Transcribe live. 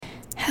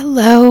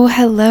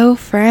Hello,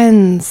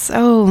 friends.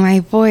 Oh,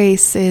 my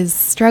voice is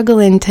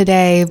struggling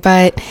today,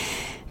 but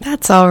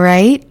that's all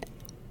right.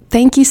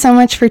 Thank you so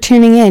much for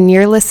tuning in.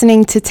 You're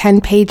listening to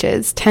 10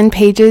 Pages. 10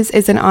 Pages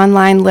is an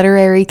online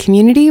literary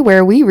community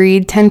where we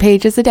read 10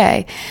 pages a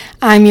day.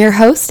 I'm your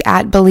host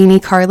at Bellini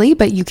Carly,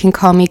 but you can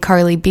call me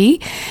Carly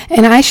B,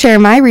 and I share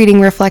my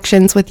reading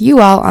reflections with you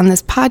all on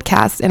this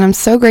podcast, and I'm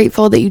so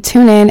grateful that you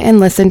tune in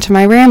and listen to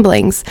my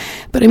ramblings.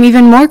 But I'm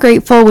even more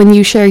grateful when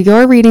you share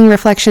your reading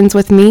reflections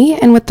with me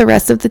and with the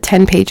rest of the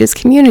 10 Pages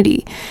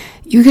community.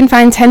 You can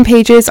find 10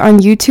 Pages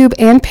on YouTube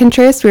and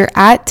Pinterest. We're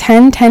at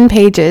 10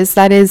 Pages.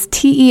 That is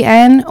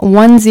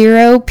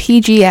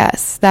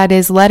TEN10PGS. That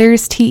is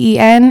letters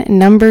TEN,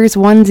 numbers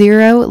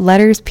 10,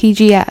 letters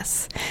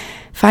PGS.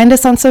 Find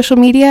us on social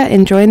media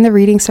and join the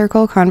Reading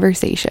Circle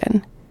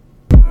conversation.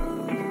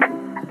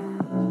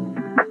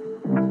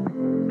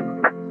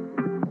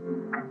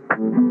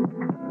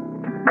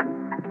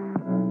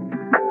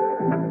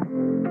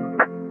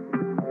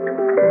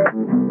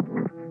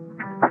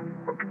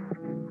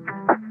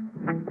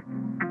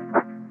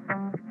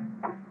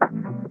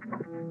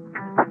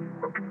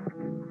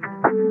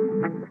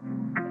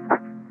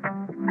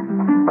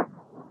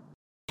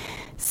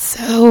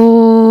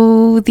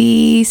 So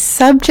the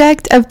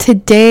subject of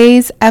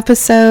today's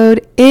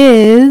episode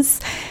is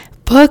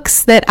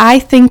books that I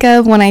think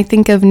of when I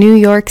think of New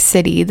York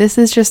City. This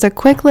is just a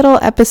quick little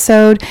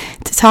episode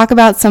to talk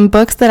about some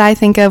books that I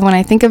think of when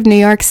I think of New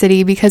York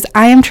City, because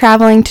I am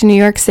traveling to New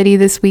York City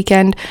this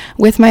weekend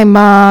with my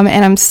mom,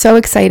 and I'm so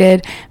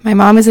excited. My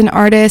mom is an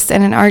artist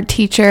and an art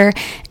teacher,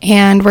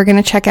 and we're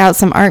going to check out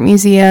some art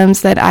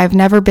museums that I've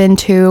never been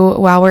to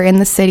while we're in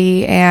the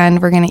city,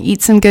 and we're going to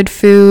eat some good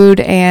food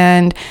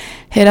and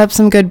hit up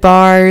some good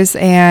bars,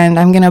 and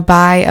I'm going to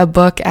buy a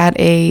book at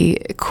a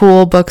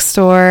cool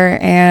bookstore,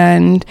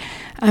 and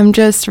I'm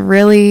just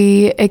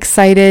really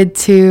excited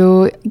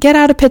to get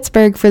out of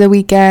Pittsburgh for the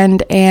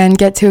weekend and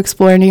get to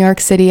explore New York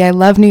City. I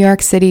love New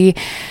York City.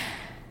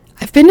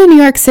 I've been to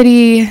New York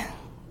City,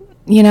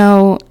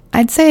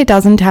 I'd say a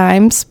dozen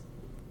times,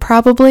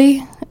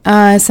 probably,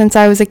 since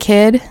I was a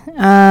kid.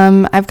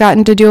 I've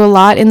gotten to do a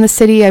lot in the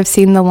city. I've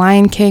seen The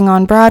Lion King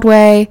on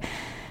Broadway.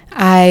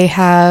 I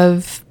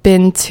have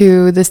been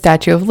to the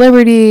Statue of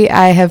Liberty.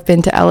 I have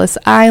been to Ellis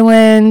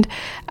Island.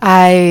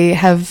 I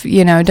have,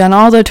 done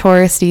all the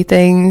touristy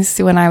things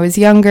when I was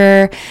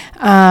younger.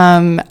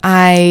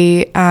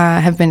 I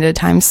have been to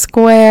Times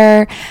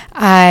Square.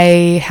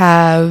 I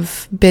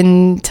have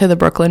been to the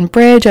Brooklyn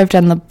Bridge. I've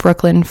done the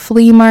Brooklyn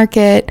Flea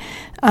Market.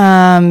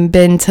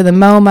 Been to the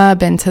MoMA,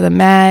 been to the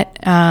Met,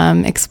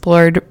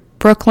 explored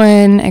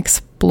Brooklyn,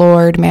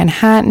 explored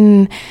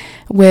Manhattan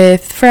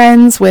with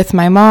friends, with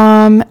my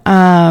mom.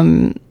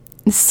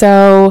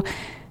 So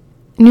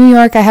New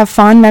York, I have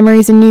fond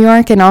memories in New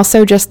York, and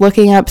also just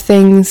looking up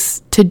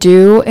things to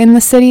do in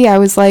the city. I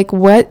was like,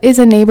 what is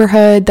a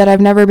neighborhood that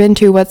I've never been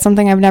to? What's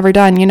something I've never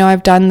done?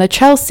 I've done the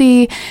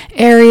Chelsea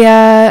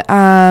area.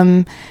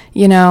 I've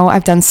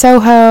done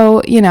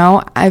Soho,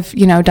 I've,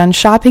 done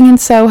shopping in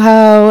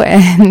Soho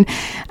and,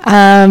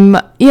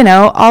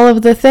 all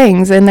of the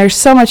things. And there's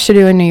so much to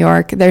do in New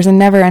York. There's a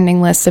never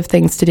ending list of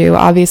things to do.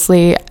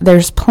 Obviously,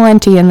 there's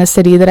plenty in the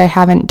city that I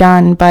haven't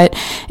done, but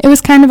it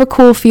was kind of a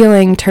cool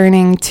feeling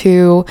turning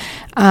to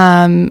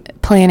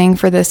planning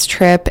for this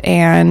trip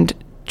and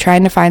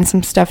trying to find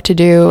some stuff to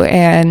do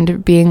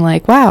and being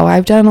like, wow,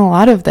 I've done a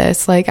lot of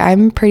this. Like,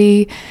 I'm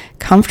pretty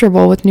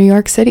comfortable with New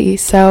York City.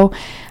 So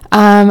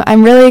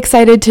I'm really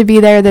excited to be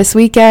there this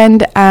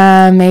weekend.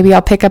 Maybe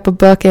I'll pick up a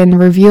book and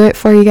review it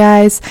for you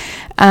guys.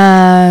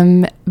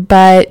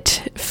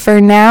 But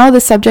for now,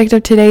 the subject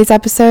of today's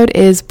episode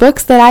is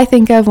books that I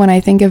think of when I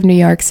think of New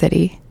York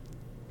City.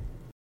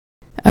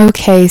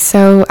 Okay,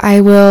 so I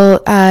will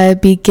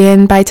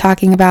begin by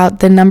talking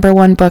about the number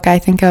one book I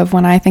think of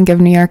when I think of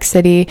New York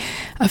City,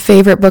 a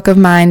favorite book of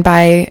mine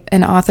by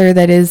an author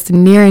that is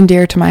near and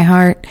dear to my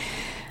heart.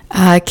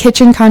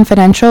 Kitchen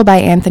Confidential by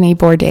Anthony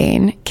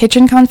Bourdain.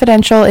 Kitchen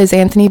Confidential is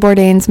Anthony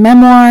Bourdain's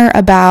memoir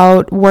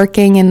about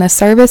working in the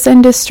service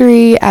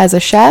industry as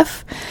a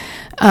chef.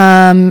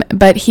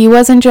 But he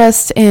wasn't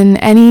just in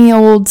any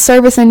old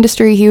service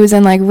industry. He was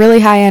in like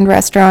really high-end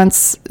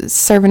restaurants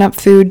serving up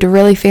food to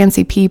really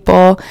fancy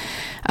people.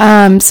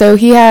 So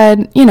he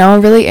had, a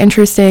really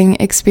interesting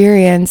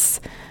experience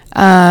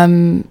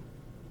in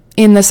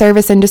the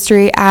service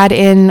industry. Add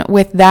in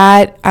with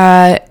that,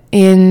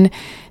 in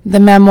the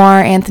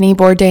memoir, Anthony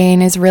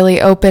Bourdain is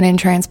really open and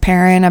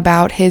transparent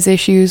about his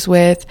issues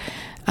with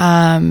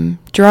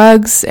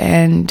drugs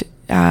and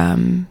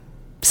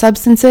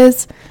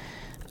substances.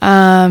 He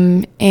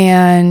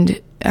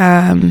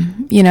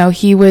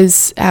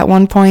was at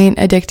one point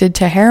addicted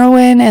to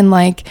heroin and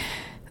like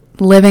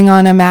living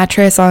on a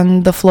mattress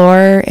on the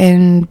floor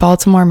in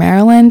Baltimore,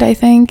 Maryland, I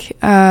think.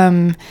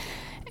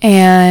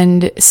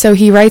 And so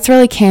he writes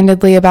really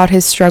candidly about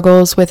his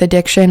struggles with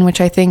addiction, which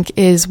I think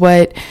is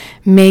what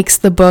makes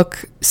the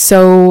book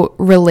so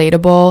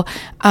relatable.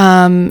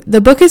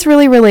 The book is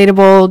really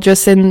relatable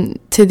just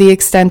to the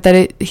extent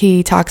that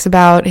he talks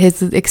about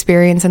his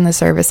experience in the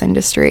service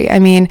industry. I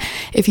mean,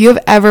 if you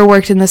have ever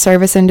worked in the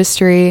service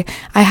industry,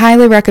 I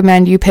highly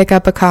recommend you pick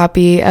up a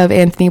copy of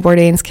Anthony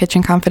Bourdain's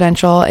Kitchen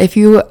Confidential. If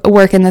you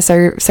work in the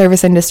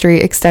service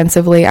industry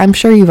extensively, I'm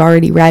sure you've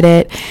already read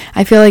it.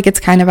 I feel like it's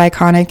kind of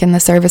iconic in the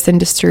service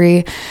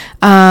industry.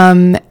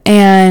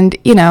 And,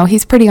 you know,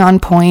 he's pretty on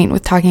point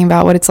with talking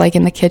about what it's like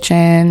in the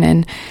kitchen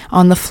and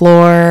on the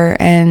floor.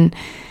 And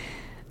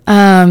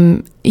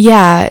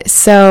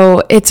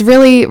so it's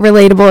really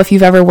relatable if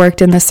you've ever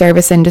worked in the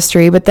service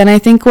industry. But then I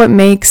think what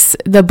makes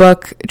the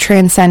book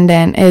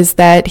transcendent is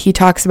that he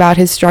talks about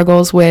his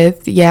struggles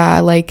with,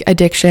 like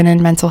addiction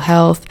and mental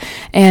health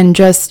and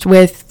just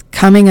with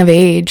coming of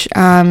age.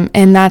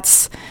 And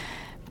that's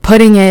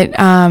putting it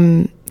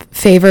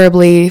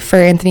favorably for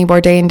Anthony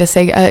Bourdain to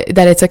say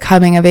that it's a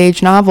coming of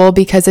age novel,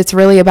 because it's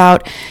really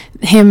about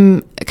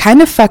him kind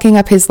of fucking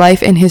up his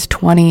life in his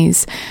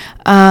 20s.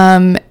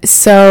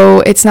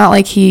 So it's not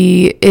like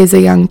he is a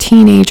young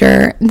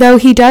teenager, though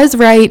he does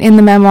write in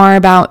the memoir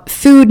about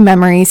food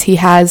memories he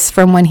has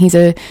from when he's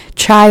a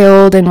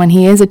child and when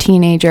he is a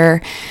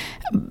teenager.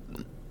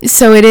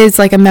 So it is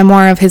like a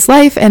memoir of his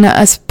life and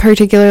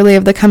particularly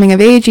of the coming of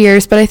age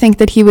years. But I think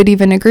that he would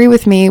even agree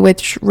with me,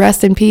 which,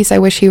 rest in peace, I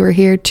wish he were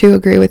here to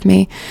agree with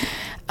me,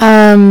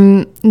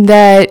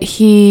 that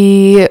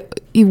he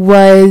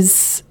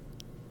was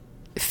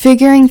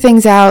figuring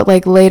things out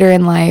like later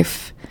in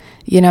life.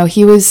 You know,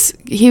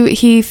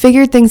 he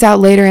figured things out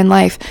later in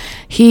life.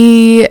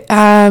 He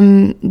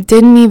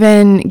didn't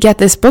even get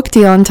this book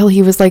deal until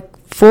he was like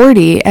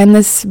 40, and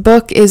this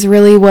book is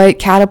really what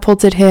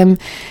catapulted him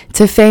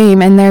to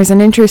fame. And there's an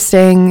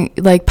interesting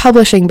like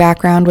publishing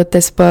background with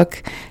this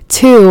book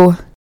too.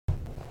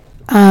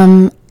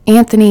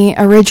 Anthony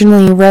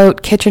originally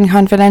wrote Kitchen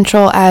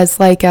Confidential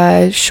as like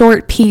a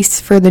short piece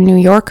for the New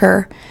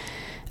Yorker,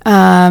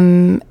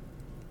 or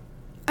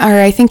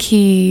I think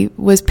he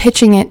was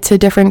pitching it to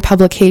different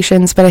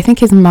publications, but I think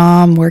his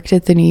mom worked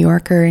at the New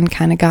Yorker and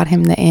kind of got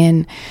him the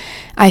in.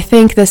 I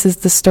think this is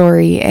the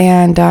story. He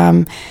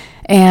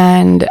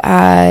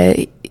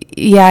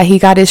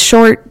got his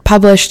short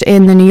published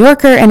in the New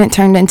Yorker, and it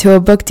turned into a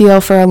book deal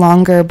for a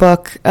longer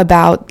book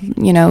about,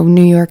 you know,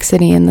 New York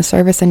City and the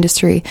service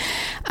industry.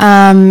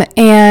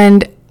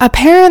 And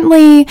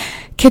apparently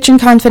Kitchen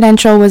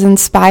Confidential was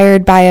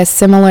inspired by a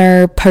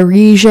similar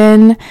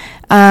Parisian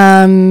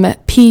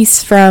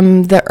piece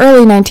from the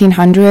early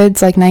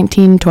 1900s, like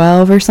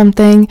 1912 or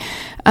something,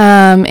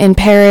 in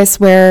Paris,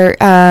 where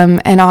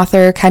an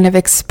author kind of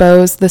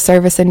exposed the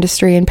service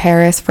industry in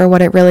Paris for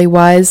what it really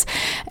was.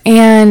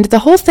 And the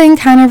whole thing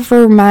kind of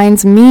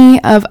reminds me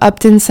of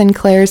Upton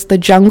Sinclair's The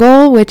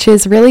Jungle, which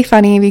is really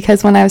funny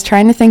because when I was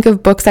trying to think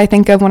of books I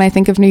think of when I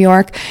think of New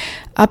York,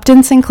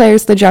 Upton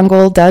Sinclair's The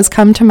Jungle does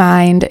come to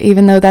mind,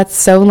 even though that's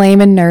so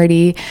lame and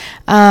nerdy.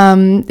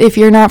 If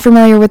you're not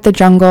familiar with The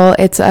Jungle,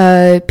 it's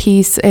a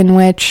piece in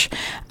which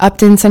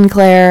Upton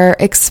Sinclair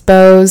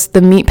exposed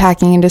the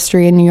meatpacking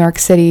industry in New York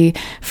City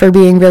for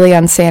being really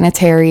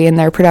unsanitary in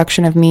their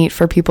production of meat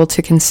for people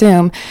to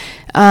consume.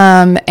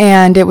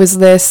 And it was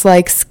this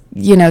like,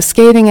 you know,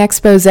 scathing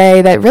expose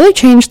that really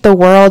changed the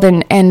world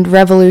and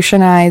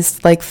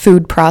revolutionized like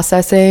food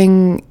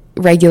processing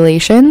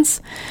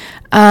regulations.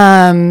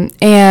 Anthony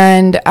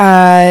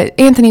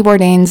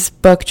Bourdain's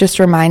book just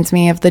reminds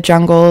me of The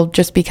Jungle,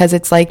 just because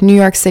it's like New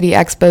York City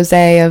expose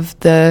of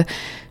the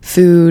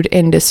food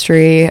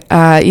industry,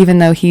 even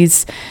though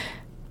he's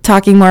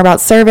talking more about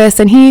service,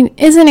 and he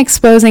isn't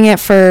exposing it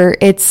for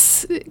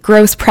its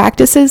gross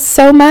practices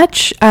so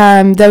much,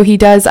 though he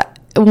does.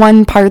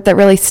 One part that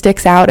really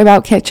sticks out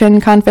about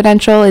Kitchen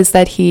Confidential is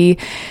that he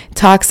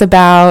talks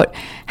about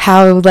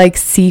how like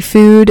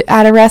seafood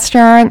at a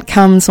restaurant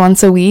comes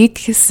once a week,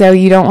 so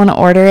you don't want to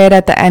order it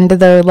at the end of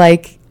the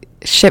like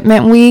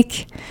shipment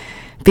week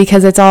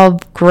because it's all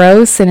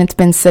gross and it's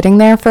been sitting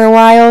there for a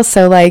while.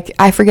 So like,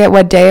 I forget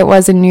what day it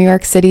was in New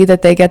York City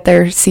that they get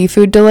their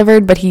seafood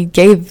delivered, but he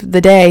gave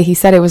the day. He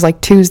said it was like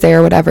Tuesday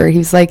or whatever. He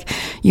was like,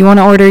 you want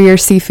to order your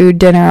seafood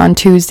dinner on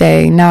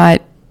Tuesday,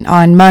 not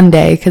on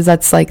Monday, because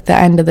that's like the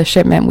end of the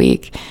shipment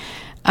week.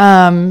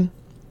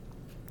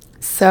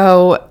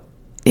 So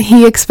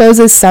he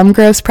exposes some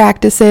gross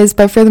practices,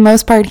 but for the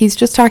most part, he's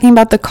just talking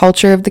about the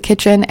culture of the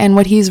kitchen. And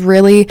what he's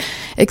really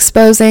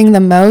exposing the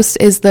most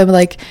is the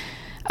like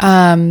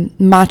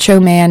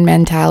macho man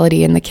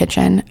mentality in the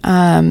kitchen,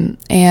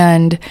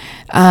 and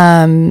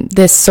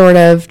this sort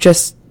of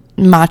just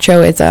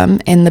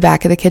machoism in the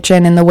back of the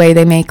kitchen, and the way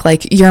they make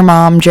like your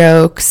mom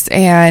jokes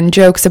and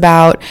jokes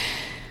about,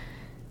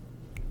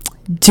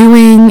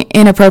 doing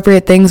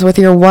inappropriate things with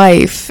your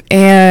wife,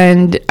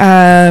 and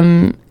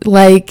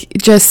like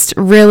just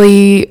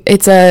really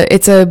it's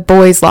a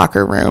boys'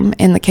 locker room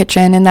in the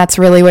kitchen, and that's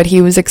really what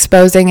he was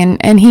exposing.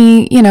 And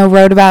he, you know,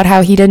 wrote about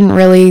how he didn't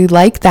really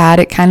like that.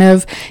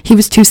 He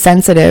was too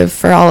sensitive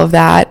for all of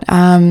that,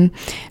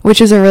 which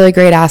is a really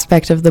great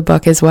aspect of the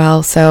book as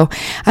well. So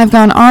I've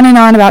gone on and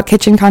on about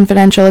Kitchen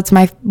Confidential. It's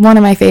one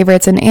of my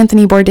favorites, and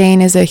Anthony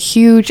Bourdain is a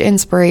huge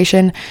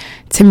inspiration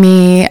to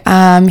me.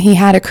 He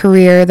had a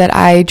career that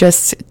I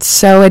just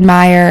so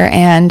admire,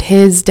 and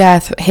his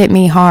death hit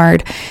me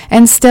hard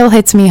and still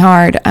hits me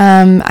hard.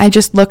 I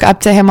just look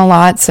up to him a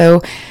lot.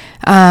 So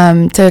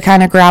to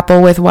kind of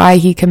grapple with why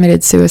he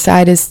committed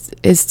suicide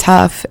is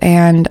tough.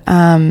 And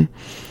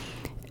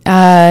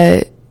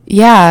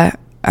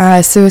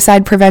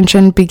suicide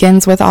prevention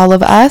begins with all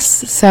of us.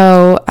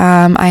 So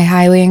I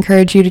highly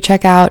encourage you to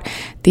check out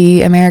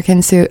the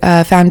American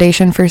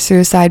Foundation for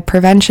Suicide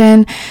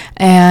Prevention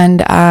and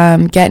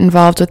get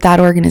involved with that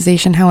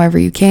organization however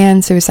you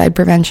can. Suicide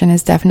prevention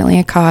is definitely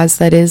a cause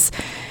that is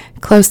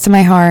close to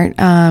my heart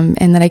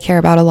and that I care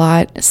about a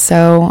lot.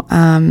 So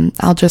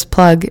I'll just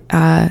plug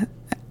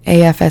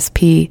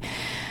AFSP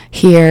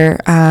here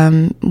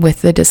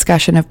with the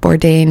discussion of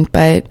Bourdain.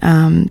 But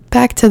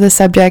back to the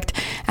subject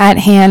at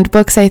hand,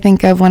 books I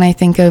think of when I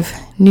think of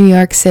New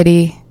York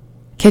City,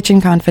 Kitchen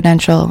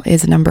Confidential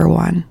is number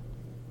one.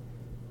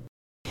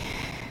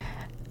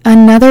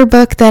 Another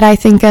book that I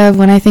think of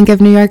when I think of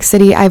New York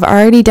City, I've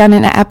already done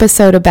an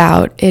episode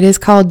about. It is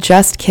called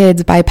Just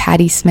Kids by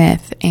Patti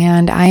Smith.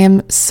 And I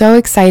am so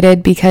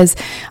excited because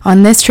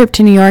on this trip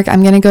to New York,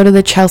 I'm going to go to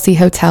the Chelsea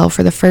Hotel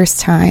for the first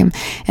time.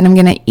 And I'm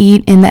going to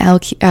eat in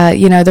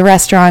the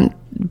restaurant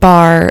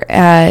bar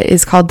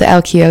is called the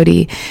El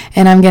Quixote,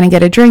 and I'm going to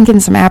get a drink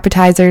and some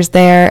appetizers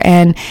there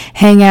and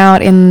hang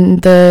out in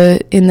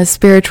the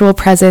spiritual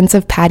presence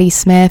of Patti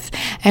Smith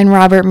and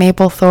Robert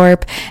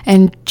Mapplethorpe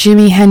and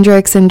Jimi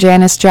Hendrix and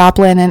Janis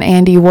Joplin and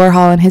Andy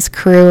Warhol and his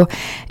crew.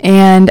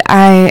 And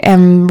I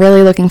am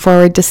really looking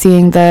forward to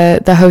seeing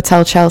the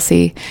Hotel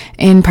Chelsea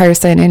in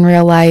person, in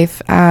real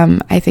life.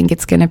 I think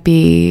it's going to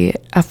be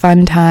a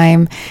fun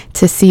time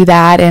to see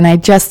that. And I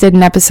just did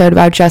an episode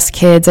about Just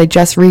Kids. I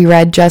just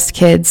reread Just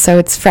Kids, so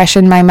it's fresh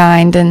in my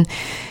mind, and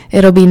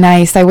it'll be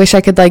nice. I wish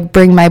I could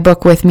bring my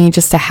book with me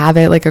just to have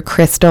it like a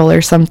crystal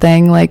or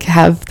something,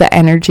 have the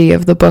energy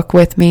of the book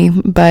with me,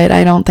 but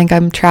I don't think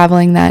I'm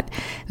traveling that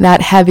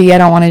heavy. I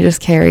don't want to just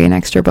carry an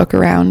extra book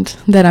around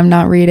that I'm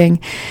not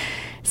reading.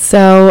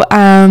 So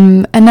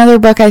another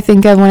book I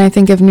think of when I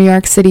think of New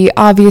York City,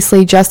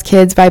 obviously Just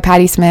Kids by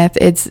Patti Smith.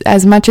 It's,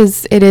 as much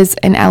as it is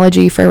an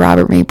elegy for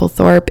Robert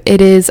Mapplethorpe,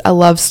 it is a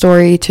love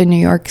story to New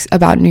York,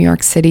 about New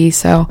York City.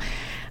 So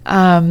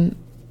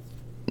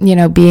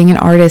being an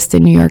artist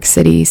in New York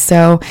City.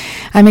 So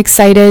I'm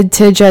excited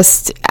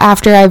to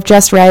after I've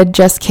just read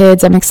Just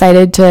Kids, I'm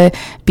excited to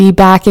be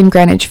back in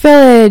Greenwich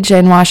Village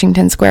and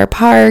Washington Square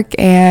Park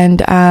and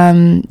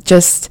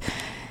just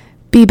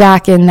be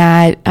back in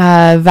that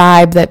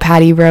vibe that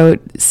Patti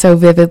wrote so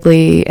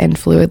vividly and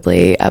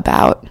fluidly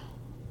about.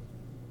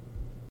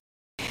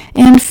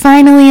 And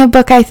finally, a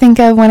book I think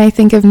of when I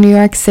think of New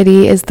York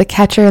City is The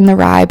Catcher in the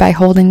Rye by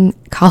Holden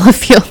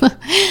Caulfield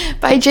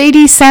by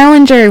J.D.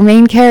 Salinger.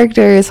 Main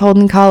character is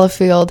Holden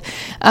Caulfield.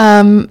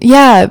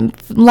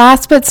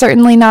 Last but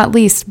certainly not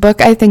least,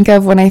 book I think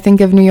of when I think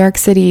of New York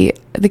City,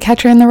 The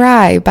Catcher in the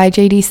Rye by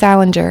J.D.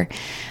 Salinger.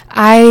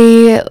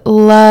 I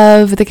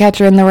love The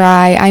Catcher in the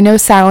Rye. I know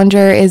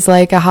Salinger is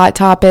a hot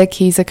topic.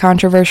 He's a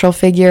controversial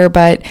figure,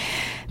 but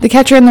The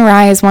Catcher in the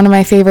Rye is one of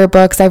my favorite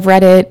books. I've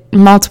read it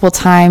multiple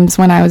times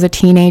when I was a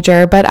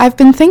teenager, but I've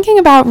been thinking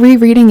about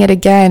rereading it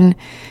again,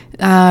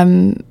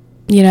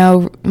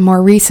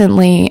 more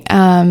recently,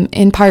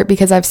 in part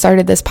because I've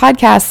started this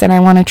podcast and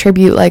I want to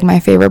tribute my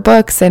favorite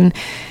books, and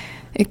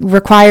it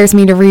requires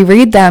me to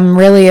reread them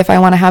really if I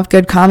want to have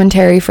good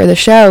commentary for the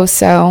show.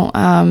 So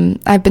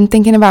I've been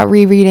thinking about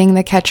rereading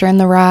The Catcher in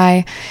the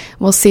Rye.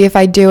 We'll see if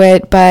I do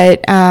it,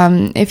 but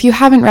if you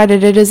haven't read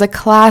it, it is a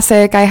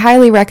classic. I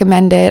highly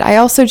recommend it. I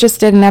also just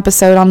did an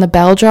episode on The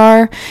Bell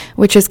Jar,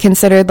 which is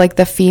considered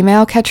the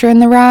female Catcher in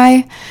the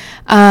Rye,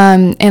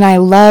 and I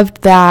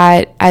loved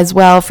that as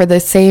well for the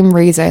same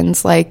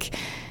reasons.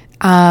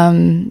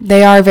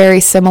 They are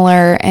very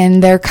similar,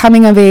 and they're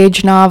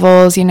coming-of-age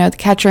novels. The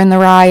Catcher in the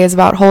Rye is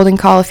about Holden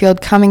Caulfield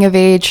coming of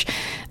age.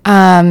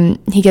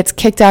 He gets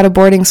kicked out of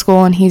boarding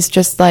school, and he's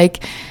just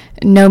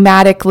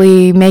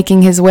nomadically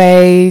making his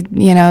way,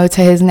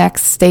 to his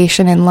next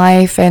station in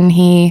life. And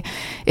he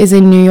is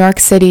in New York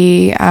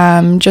City,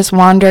 just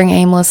wandering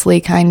aimlessly,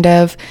 kind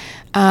of.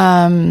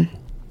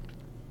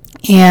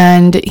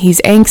 And he's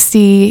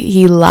angsty.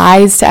 He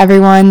lies to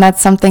everyone.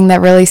 That's something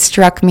that really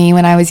struck me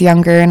when I was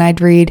younger and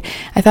I'd read.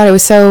 I thought it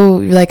was so,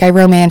 I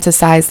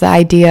romanticized the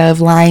idea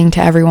of lying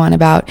to everyone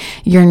about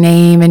your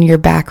name and your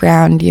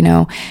background.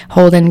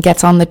 Holden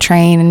gets on the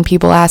train and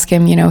people ask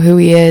him, who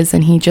he is,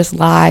 and he just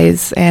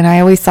lies. And I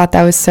always thought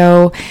that was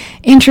so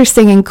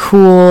interesting and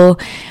cool.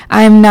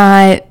 I'm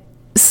not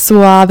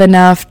suave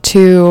enough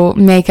to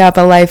make up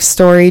a life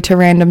story to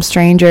random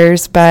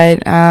strangers,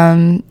 but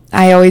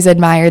I always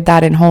admired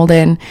that in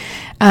Holden.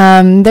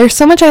 There's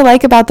so much I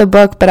like about the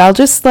book, but I'll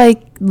just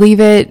leave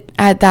it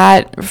at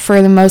that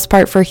for the most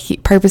part for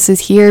purposes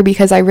here,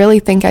 because I really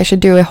think I should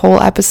do a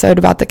whole episode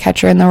about The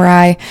Catcher in the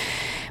Rye.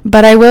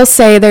 But I will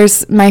say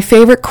there's my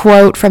favorite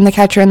quote from The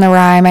Catcher in the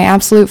Rye. My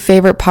absolute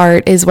favorite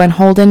part is when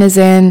Holden is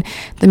in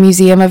the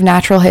Museum of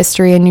Natural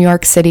History in New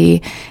York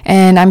City.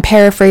 And I'm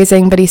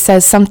paraphrasing, but he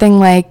says something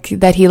like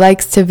that he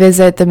likes to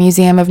visit the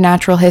Museum of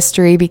Natural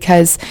History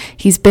because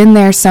he's been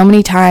there so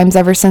many times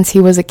ever since he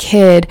was a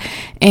kid.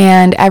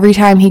 And every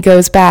time he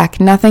goes back,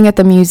 nothing at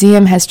the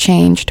museum has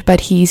changed,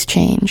 but he's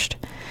changed.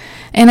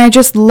 And I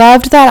just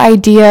loved that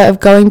idea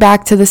of going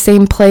back to the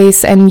same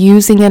place and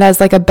using it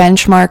as a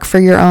benchmark for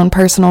your own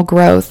personal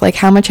growth.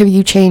 How much have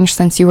you changed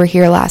since you were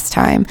here last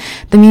time?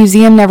 The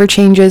museum never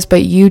changes,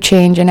 but you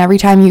change. And every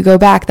time you go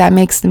back, that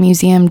makes the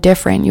museum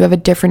different. You have a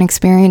different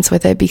experience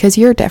with it because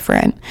you're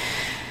different.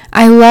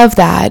 I love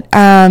that.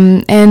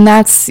 And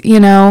that's,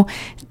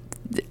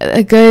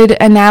 a good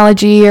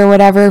analogy or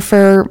whatever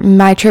for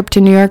my trip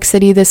to New York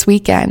City this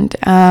weekend.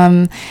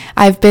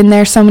 I've been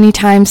there so many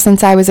times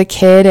since I was a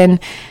kid, and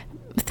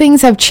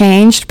things have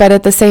changed, but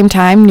at the same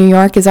time, New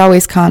York is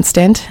always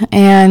constant.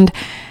 And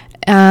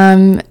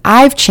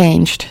I've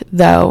changed,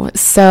 though.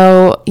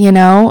 So,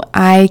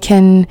 I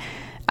can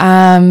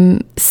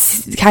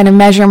kind of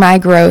measure my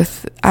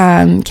growth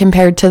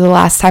compared to the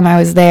last time I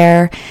was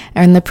there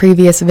and the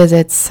previous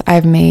visits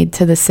I've made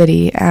to the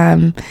city.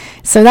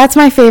 So that's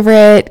my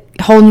favorite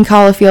Holden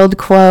Caulfield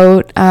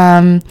quote.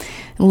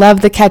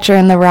 Love The Catcher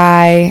in the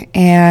Rye.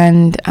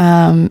 And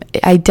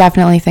I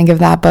definitely think of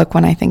that book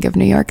when I think of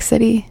New York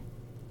City.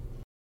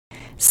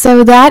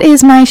 So that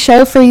is my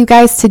show for you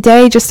guys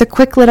today. Just a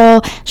quick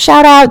little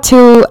shout out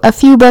to a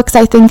few books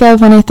I think of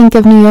when I think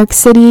of New York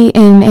City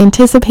in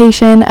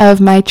anticipation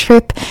of my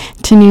trip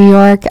to New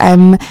York.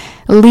 I'm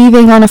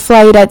leaving on a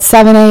flight at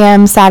 7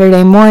 a.m.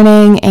 Saturday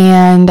morning,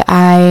 and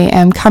I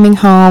am coming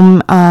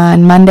home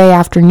on Monday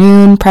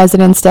afternoon,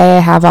 President's Day. I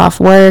have off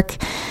work.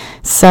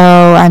 So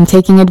I'm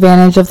taking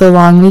advantage of the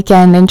long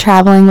weekend and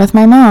traveling with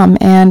my mom,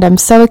 and I'm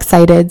so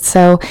excited.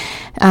 So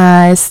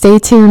stay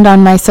tuned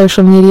on my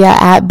social media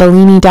at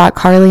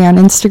Bellini.Carly on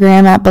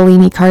Instagram, at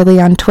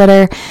BelliniCarly on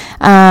Twitter,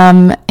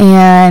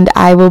 and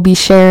I will be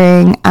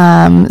sharing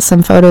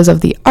some photos of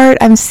the art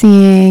I'm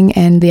seeing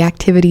and the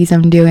activities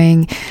I'm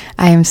doing.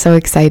 I am so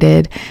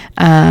excited.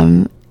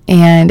 And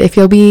if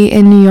you'll be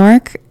in New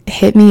York,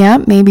 hit me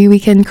up. Maybe we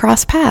can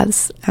cross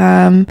paths.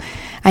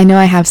 I know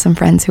I have some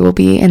friends who will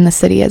be in the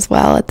city as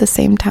well at the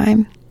same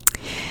time.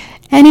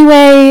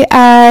 Anyway,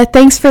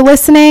 thanks for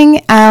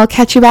listening. I'll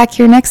catch you back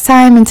here next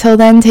time. Until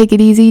then, take it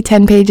easy,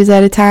 10 pages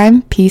at a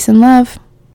time. Peace and love.